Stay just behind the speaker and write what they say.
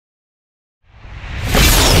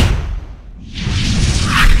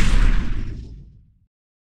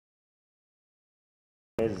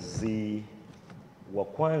mwezi wa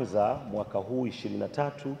kwanza mwaka huu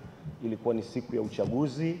 23 ilikuwa ni siku ya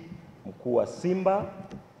uchaguzi mkuu wa Simba.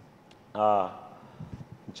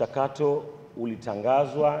 Mchakato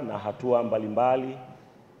ulitangazwa na hatua mbalimbali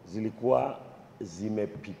zilikuwa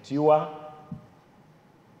zimepitiwa.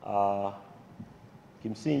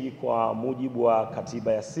 Kimsingi kwa mujibu wa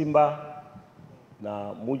katiba ya Simba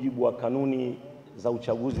na mujibu wa kanuni za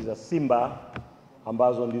uchaguzi za Simba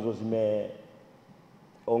ambazo ndizo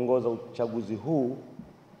zimeongoza uchaguzi huu,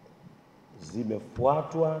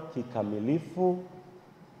 zimefuatwa kikamilifu,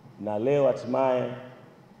 na leo hatimaye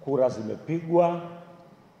kura zimepigwa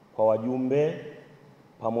kwa wajumbe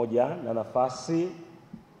pamoja na nafasi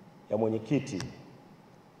ya mwenyekiti.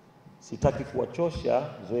 Sitaki kuwachosha,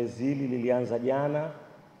 zoezi hili lilianza jana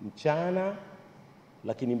mchana,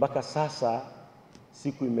 lakini mpaka sasa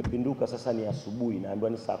siku imepinduka, sasa ni asubuhi, naambiwa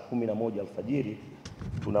ni saa 11 alfajiri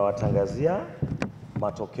tunawatangazia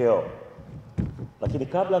matokeo. Lakini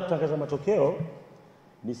kabla ya kutangaza matokeo,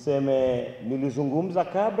 niseme nilizungumza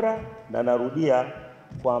kabla na narudia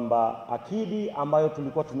kwamba akidi ambayo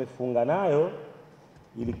tulikuwa tumefunga nayo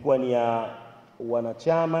ilikuwa ni ya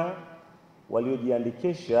wanachama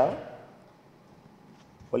waliojiandikisha,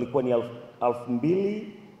 walikuwa ni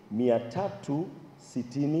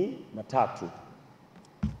 2363.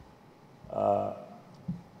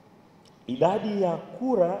 Idadi ya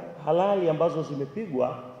kura halali ambazo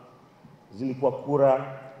zimepigwa zilikuwa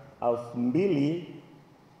kura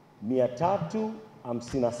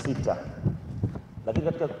 2356, lakini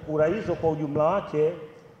katika kura hizo kwa ujumla wake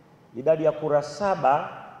idadi ya kura 7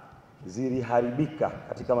 ziliharibika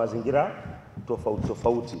katika mazingira tofauti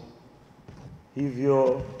tofauti.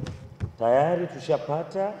 Hivyo tayari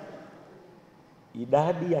tushapata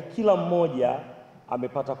idadi ya kila mmoja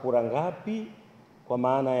amepata kura ngapi, kwa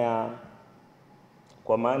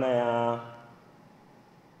maana ya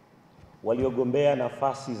waliogombea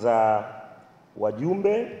nafasi za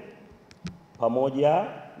wajumbe pamoja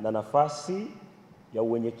na nafasi ya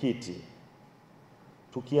uwenyekiti.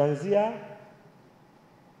 Tukianzia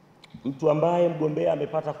mtu ambaye mgombea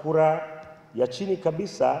amepata kura ya chini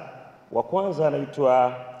kabisa, wa kwanza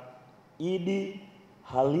anaitwa Idi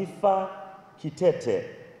Halifa Kitete.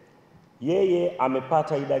 Yeye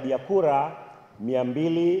amepata idadi ya kura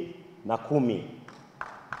 210.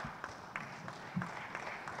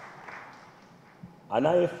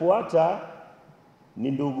 Anayefuata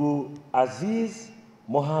ni ndugu Aziz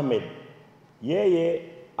Mohamed.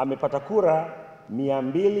 Yeye amepata kura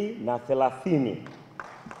 230.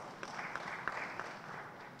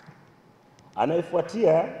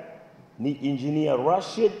 Anayefuatia ni Engineer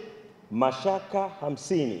Rashid Mashaka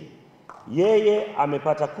 50. Yeye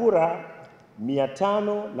amepata kura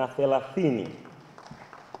 530.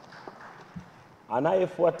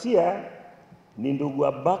 Anayefuatia ni ndugu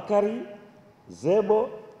Abakari Zebo,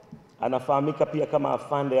 anafahamika pia kama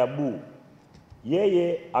Afande Abu.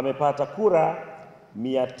 Yeye amepata kura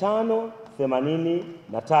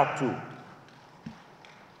 583.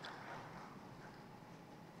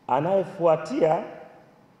 Anayefuatia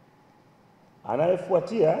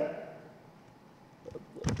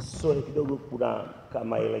sorry kidogo, kuna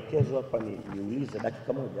kama elekezo hapa, niulize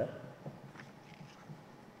dakika moja.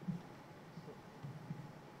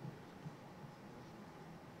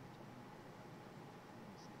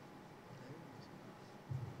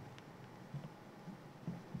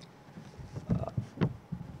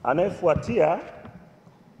 Anayefuatia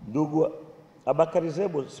ndugu Abakari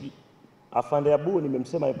Zebo, Afande Abu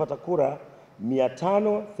nimemsema amepata kura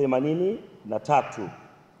 583.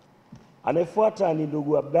 Anayefuata ni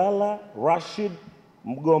ndugu Abdalla Rashid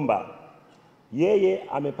Mgomba. Yeye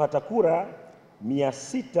amepata kura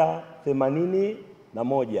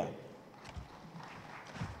 681.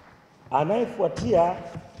 Anayefuatia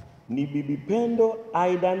ni Bibi Pendo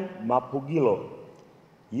Aidan Mapugilo.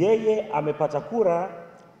 Yeye amepata kura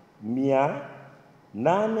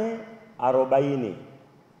 840.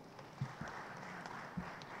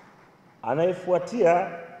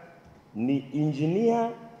 Anayefuatia ni Engineer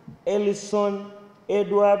Ellison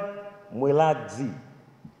Edward Mwelazi.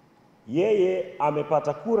 Yeye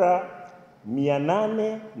amepata kura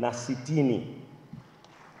 860.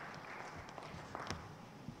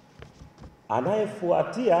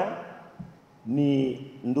 Anayefuatia ni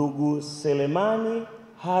ndugu Selemani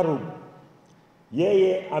Harub.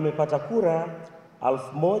 Yeye amepata kura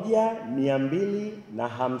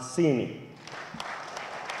 1250.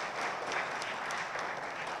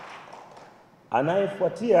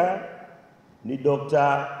 Anayefuatia ni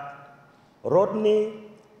Dr. Rodney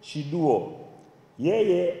Chiduo.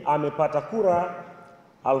 Yeye amepata kura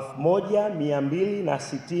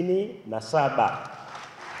 1267.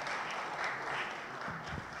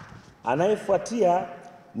 Anayefuatia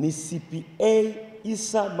ni CPA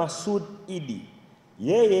Isa Masud Idi.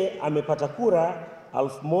 Yeye amepata kura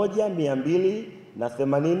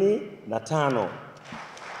 1285.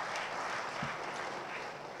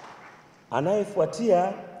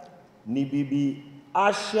 Anayefuatia ni Bibi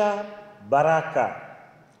Asha Baraka.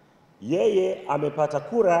 Yeye amepata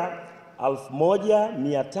kura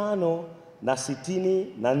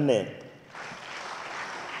 1564.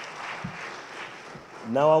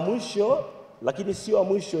 Na wa mwisho, lakini sio wa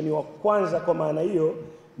mwisho, ni wa kwanza kwa maana hiyo,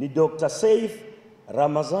 ni Dr. Saif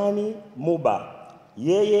Ramazani Muba.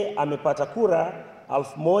 Yeye amepata kura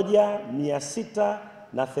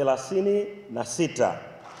 1636.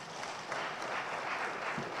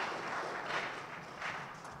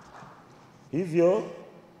 Hivyo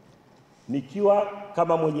nikiwa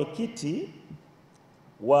kama mwenyekiti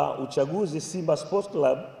wa uchaguzi Simba Sports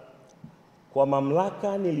Club, kwa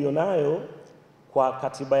mamlaka nilionayo kwa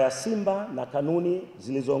katiba ya Simba na kanuni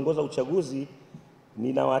zilizoongoza uchaguzi,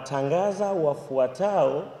 ninawatangaza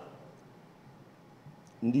wafuatao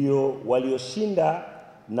ndio walioshinda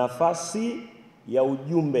nafasi ya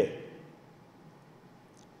ujumbe.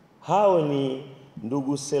 Hao ni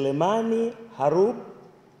ndugu Selemani Harub,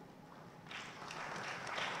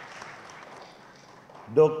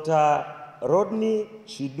 Dr. Rodney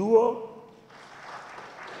Chiduo,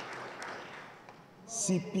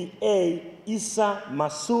 CPA Isa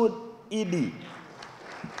Masud Idi,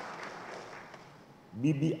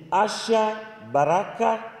 Bibi Asha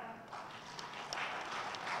Baraka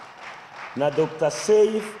na Dr.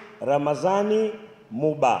 Saif Ramazani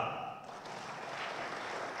Muba.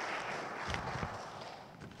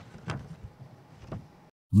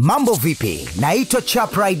 Mambo vipi? Naitwa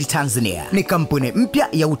Chapride Tanzania. Ni kampuni mpya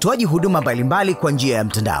ya utoaji huduma mbalimbali kwa njia ya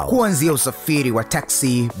mtandao. Kuanzia usafiri wa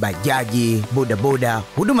taksi, bajaji, bodaboda,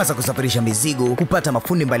 huduma za kusafirisha mizigo, kupata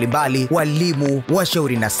mafundi mbalimbali, walimu,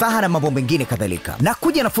 washauri nasaha na mambo mengine kadhalika. Na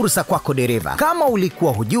kuja na fursa kwako dereva. Kama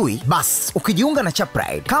ulikuwa hujui, bas ukijiunga na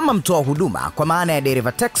Chapride kama mtoa huduma kwa maana ya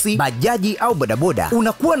dereva taksi, bajaji au bodaboda,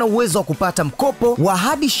 unakuwa na uwezo wa kupata mkopo wa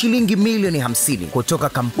hadi shilingi milioni 50 kutoka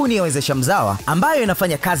kampuni ya Wezesha Mzawa ambayo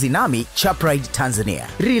inafanya kazi nami Chapride Tanzania.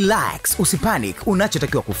 Relax, usipanic.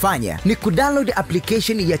 Unachotakiwa kufanya ni kudownload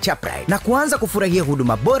application ya Chapride na kuanza kufurahia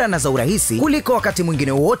huduma bora na za urahisi kuliko wakati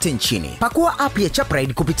mwingine wote nchini. Pakua app ya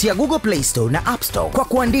Chapride kupitia Google Play Store na App Store kwa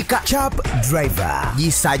kuandika Chap Driver.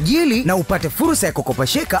 Jisajili na upate fursa ya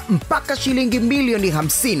kukopesheka mpaka shilingi milioni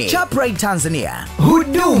 50. Chapride Tanzania,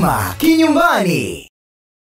 huduma kinyumbani.